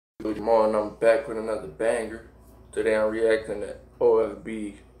And I'm back with another banger. Today I'm reacting to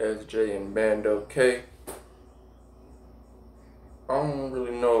OFB SJ and Bandokay. I don't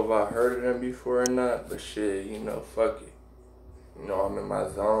really know if I heard of them before or not, but shit, you know, fuck it. You know, I'm in my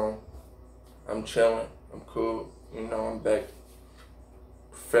zone. I'm chilling. I'm cool. You know, I'm back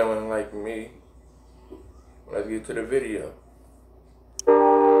feeling like me. Let's get to the video.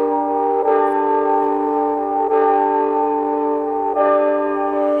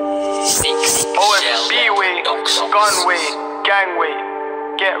 OFB way, gun way, gang way,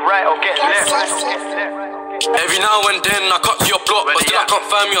 get right or get left. Every now and then I cut to your block, but still I can't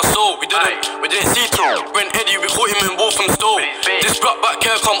find your soul. We didn't see through. When Eddie, we caught him in Wolfenstone. This block back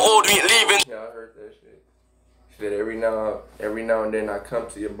here come old, we ain't leaving. Yeah, I heard that shit. She said every now and then I come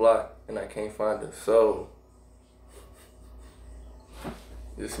to your block and I can't find a soul.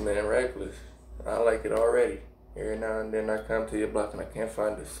 This man reckless. I like it already. Every now and then I come to your block and I can't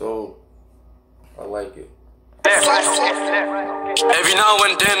find a soul. I like it. Every now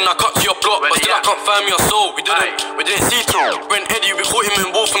and then I cut to your block, but still I can't find your soul. We didn't see through. When Eddie, we caught him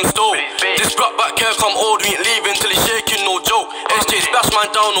in Wolfenstone. This block back here come old, we ain't leaving till he's shaking, no joke. SJ splash man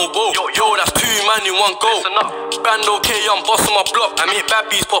down, no go. Yo, that's 2 man in 1 go. Bandokay, I'm boss on my block. I make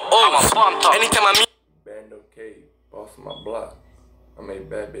bad beats pop O's. Anytime I meet Bandokay, boss on my block. I make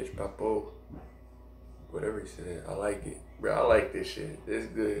bad bitch pop O's. Whatever he said, I like it. Bro, I like this shit.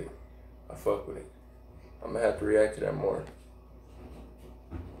 It's good. I fuck with it. I'm gonna have to react to that more.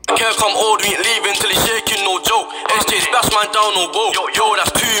 Here come old, we ain't leaving till he's shaking, no joke. SJ splash man down, no go. Yo,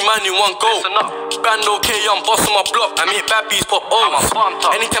 that's 2 man in 1 go. Bandokay, I'm boss on my block. I make bad beats pop O's.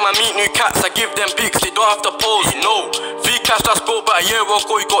 Anytime I meet new cats, I give them bigs, they don't have to pose. No, V-cash, that's go, but a year ago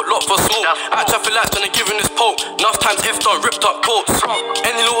he got locked for smoke. I traffic lights when they giving this poke. Enough times F done ripped up coats.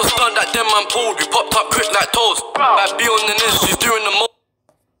 Any little stunt that them man pulled, we popped up quick like toes. Bad B on the news, she's doing the most.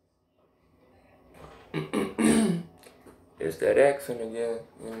 It's that accent again,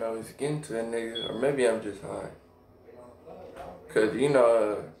 you know, it's getting to a nigga, or maybe I'm just high. Cause, you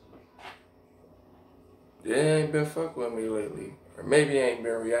know, they ain't been fuck with me lately. Or maybe I ain't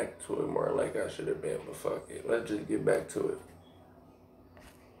been reacting to it more like I should have been, but fuck it. Let's just get back to it.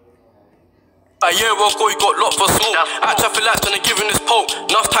 A year ago he got locked for smoke. I traffic lights when they giving this poke.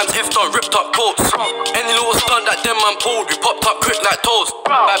 Enough times F done ripped up coats. Any little stunt that them man pulled, we popped up quick like toes.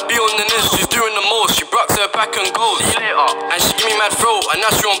 Bad B on the news, she's doing the most. She brocks her back and goes. And she give me mad throat. And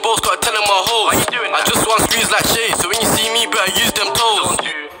now she on both, gotta tell him my hoes. I just want squeeze like shade, so when you see me, better use them toes.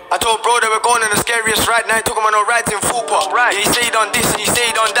 I told bro that we're going on the scariest ride. Now he talking about no rides in Fupa. Yeah, he say he done this and he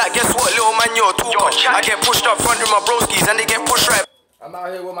say he done that. Guess what, little man, you're a talker. I get pushed up front with my broskies and they get pushed right. I'm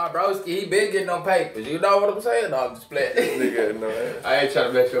out here with my broski. He been getting on papers. You know what I'm saying? No, I'm just playing. Nigga, no. I ain't trying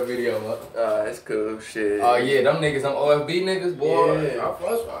to mess your video up. It's cool, shit. Oh yeah, them niggas, them OFB niggas, boy. Yeah.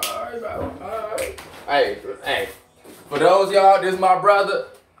 Alright. Hey. For those y'all, this is my brother.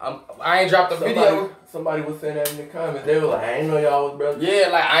 I ain't dropped a video. Somebody was saying that in the comments. They were like, I ain't know y'all was brothers. Yeah,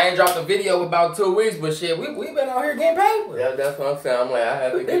 like I ain't dropped a video about 2 weeks, but shit, we been out here getting paper. Yeah, that's what I'm saying. I'm like, I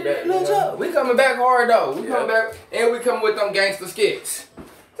have to get back. You know? We coming back hard though. We coming back, and we coming with them gangster skits.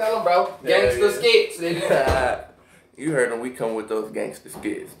 Tell them, bro. Gangster skits. You heard them. We come with those gangster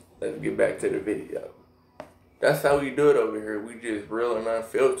skits. Let's get back to the video. That's how we do it over here. We just real and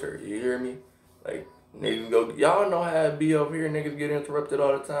unfiltered. You hear me? Like, niggas go, y'all know how it be over here. Niggas get interrupted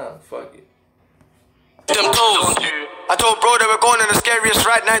all the time. Fuck it. Them toes. I told bro that we're going on the scariest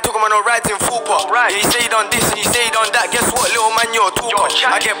ride. Now he talking about no rides in Fupa. Yeah, he say he done this and he say he done that. Guess what, little man, you're a talker.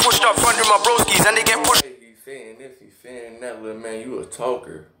 I get pushed up front with my broskies and they get pushed. He's saying this, he's saying that, little man. You a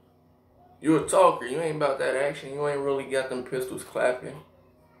talker. You a talker. You ain't about that action. You ain't really got them pistols clapping.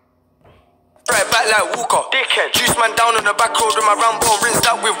 Right back like Walker. Dickhead. Juice man down on the back road with my round bone rinsed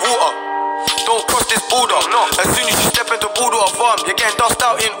out with water. Don't cross this border. No. As soon as you step into border farm, you're getting dust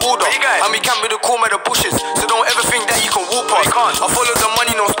out in order. And we can't be the calm of the bushes, so don't ever think that you can walk past. I follow the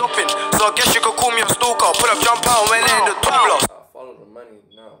money, no stopping. So I guess you could call me a stalker. Pull up, jump out, and in the two blocks. I follow the money.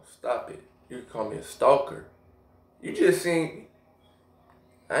 No, stop it. You can call me a stalker. You just seen.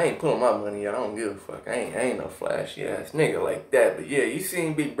 I ain't pulling my money out. I don't give a fuck. I ain't no flashy ass nigga like that. But yeah, you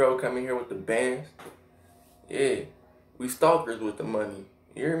seen big bro coming here with the bands. Yeah, we stalkers with the money.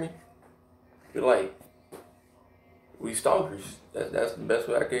 You hear me? You're like, we stalkers. That's the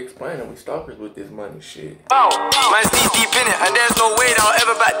best way I can explain it. We stalkers with this money shit. Man's knee deep in it, and there's no way that I'll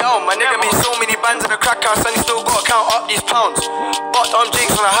ever back down. My nigga made so many bands in the crack house, and he still gotta count up these pounds. But I'm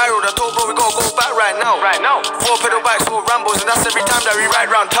Jinx on the high road. I told bro we gotta go back right now. 4 pedal bikes, 4 Rambos, and that's every time that we ride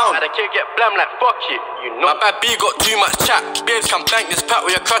round town. And the kid get blam like fuck it, you know. My bad B got too much chat. Babes can blank this pack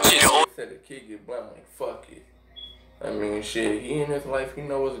with your crutches. Said the kid get blam like fuck it. I mean, shit, he in his life, he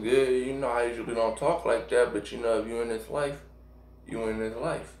know what's good. You know, I usually don't talk like that, but you know, if you in his life, you in his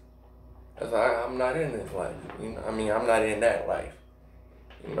life. That's why I'm not in his life. You know, I mean, I'm not in that life.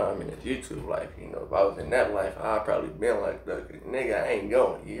 You know, I'm in his YouTube life. You know, if I was in that life, I'd probably been like that. Nigga, I ain't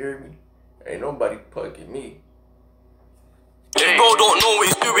going. You hear me? Ain't nobody fucking me. This bro don't know what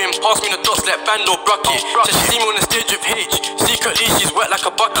he's doing. Pass me the dots like Bandokay. Said she see me on the stage with H. Secretly she's wet like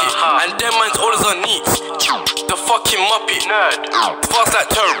a bucket. And them man's all as her needs. The fucking muppet. Nerd. Fast like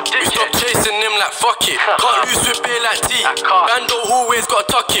turtle. We stop chasing him like fuck it. Can't lose with beer like T. Bando always gotta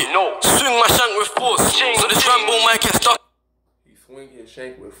tuck it. Swing my shank with force. So this Rambo might get stuck. He swing his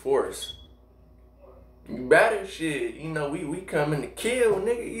shank with force. You better shit. You know, we coming to kill,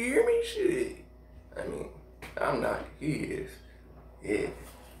 nigga. You hear me? Shit. I mean, I'm not. He is. Yeah.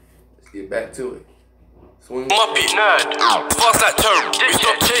 Let's get back to it. Swing. Muppet. Nerd. Fast like turtle. We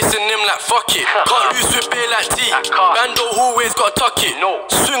stop chasing him like fuck it. Can't lose with beer like T. Bando always gotta tuck it.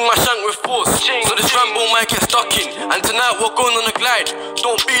 Swing my shank with force. So this Rambo might get stuck in. And tonight we're going on a glide.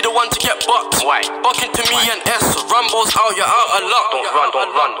 Don't be the one to get bucked. Buck into me and S. Rambo's out, you're out of luck. Don't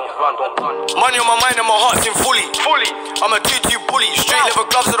run. Money on my mind and my heart's in fully. I'm a 2-2 bully. Straight leather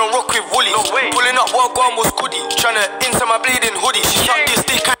gloves, I don't rock with woolies. Pulling up while Guam was goody. Tryna into my bleeding hoodie. She shot this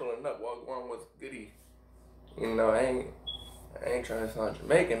dick. Pulling up while Guam was goody. You know, I ain't trying to sound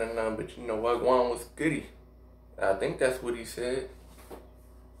Jamaican or nothing, but you know, Wagwan was goody. I think that's what he said.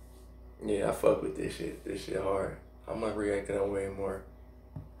 Yeah, I fuck with this shit. This shit hard. I'm gonna react to that way more.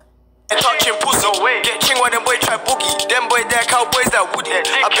 Touching pussy, get ching when them boy try boogie. Them boy they're cowboys that woody.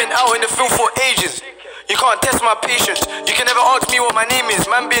 I've been out in the field for ages. You can't test my patience. You can never ask me what my name is.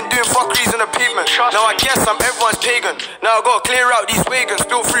 Man been doing fuckeries on the pavement. Now I guess I'm everyone's pagan. Now I gotta clear out these wagons.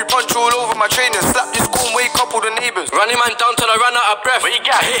 Spill free punch all over my trainers. Slap this cool wake up all the neighbors. Running man down till I run out of breath. What you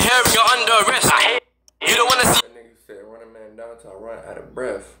got? I hate hearing you're under arrest. You don't wanna see. That nigga said run a man down till I run out of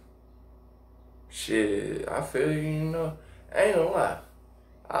breath. Shit, I feel you know. I ain't gonna lie.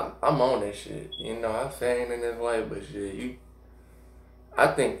 I'm on that shit. You know, I'm saying in this life, but shit, I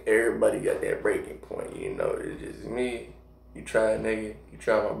think everybody got that breaking point, you know. It's just me, you try a nigga, you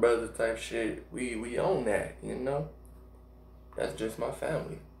try my brother type shit. We own that, you know. That's just my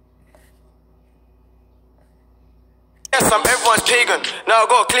family. Yes, I'm everyone's pagan. Now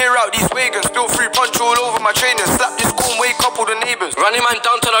I gotta clear out these wagons. Spill free punch all over my trainers. Slap this cool wake up all the neighbors. Running man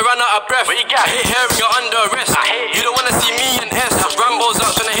down till I run out of breath. What you got? I hate hearing you're under arrest. You don't wanna see me in S. Rambo's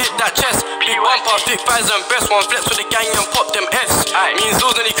out trying to hit that chest. Big bumper, thick thighs and breasts. One flex with the gang and pop them S. Means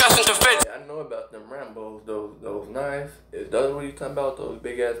those and he crash into feds. I know about them Rambos, those knives. Is those what you talking about? Those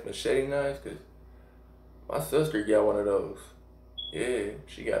big ass machete knives? Cause my sister got one of those. Yeah,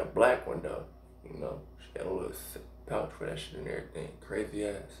 she got a black one though. You know, she got a little pouch for that shit and everything. Crazy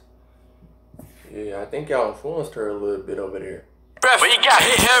ass. Yeah, I think y'all influenced her a little bit over there. What you got? I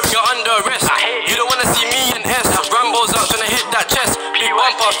hate hearing you're under arrest. You don't wanna see me in S. Rambo's out trying to hit that chest. Big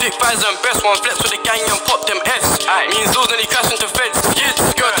bumper, thick thighs and breasts. One flex with the gang and pop them S. Means those and he crash into feds. Yeah,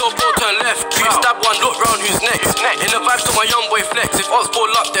 skirt top, ball turn left. Creep stab one, look round who's next. In the vibes to my young boy flex. If odds ball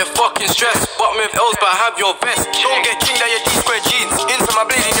up, they're fucking stressed. But with L's, but have your vest. Don't get king down your D-square jeans. Insert my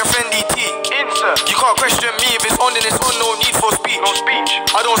blade in your Fendi T. Insert. You can't question me if it's on, then it's on. No need for speech. No speech.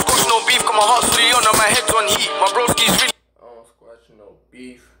 I don't squash no beef, cause my heart's fully on and my head's on heat. My broski's really. No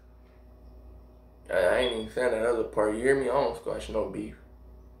beef. I ain't even saying that other part. You hear me? I don't squash no beef.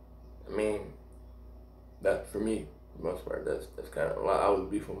 I mean, that for me, for the most part, that's kind of a lot. I was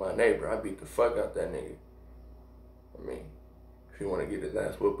beef with my neighbor. I beat the fuck out that nigga. I mean, if he want to get his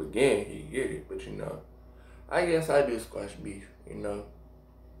ass whooped again, he get it. But you know, I guess I do squash beef. You know,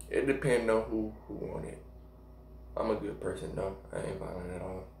 it depends on who want it. I'm a good person though. I ain't violent at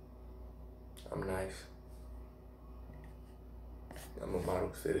all. I'm nice. I'm a model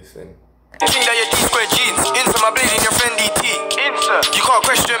citizen. King down your D-square jeans. Insert my blade in your Fendi T. Insert. You can't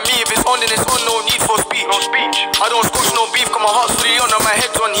question me if it's on, then it's on. No need for speech. No speech. I don't squash no beef, cause my heart's fully on and my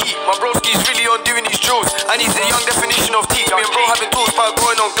head's on heat. My broski's really on doing these drills. And he's the young definition of teeth. Me and bro having talks about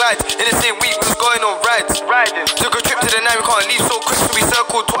going on glides. In the same week we was going on rides. Riding. Took a trip to the night, we can't leave so quick, so we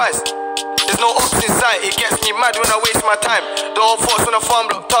circled twice. There's no ops in sight. It gets me mad when I waste my time. The whole thoughts on a farm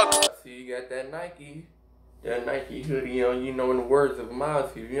block tugged. I see you got that Nike. That Nike hoodie on, you know, in the words of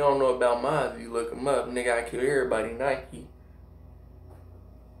Mozzie. If you don't know about Mozzie, look him up. Nigga, I kill everybody, Nike.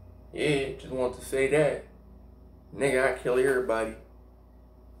 Yeah, just want to say that. Nigga, I kill everybody.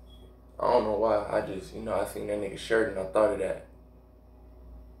 I don't know why. I just, you know, I seen that nigga shirt and I thought of that.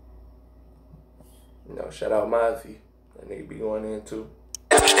 You know, shout out Mozzie. That nigga be going in too.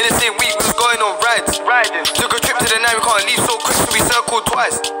 In the same week we was going on rides. Riding. Took a trip to the night, we can't leave so quick, so we circled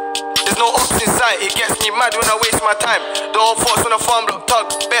twice. There's no ops in sight, it gets me mad when I waste my time. Don't force on a farm block tug,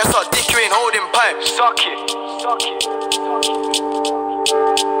 better start dick, you ain't holding pipe. Suck it, suck it,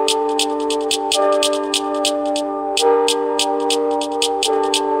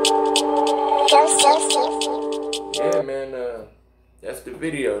 Yeah, man, that's the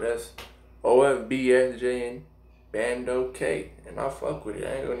video. That's OFB SJ and Bandokay. And I fuck with it.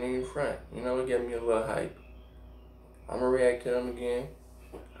 I ain't gonna even front. You know, it get me a little hype. I'ma react to them again.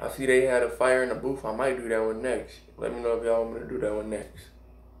 I see they had a fire in the booth. I might do that one next. Let me know if y'all want me to do that one next.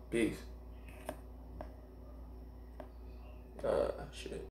 Peace. Shit.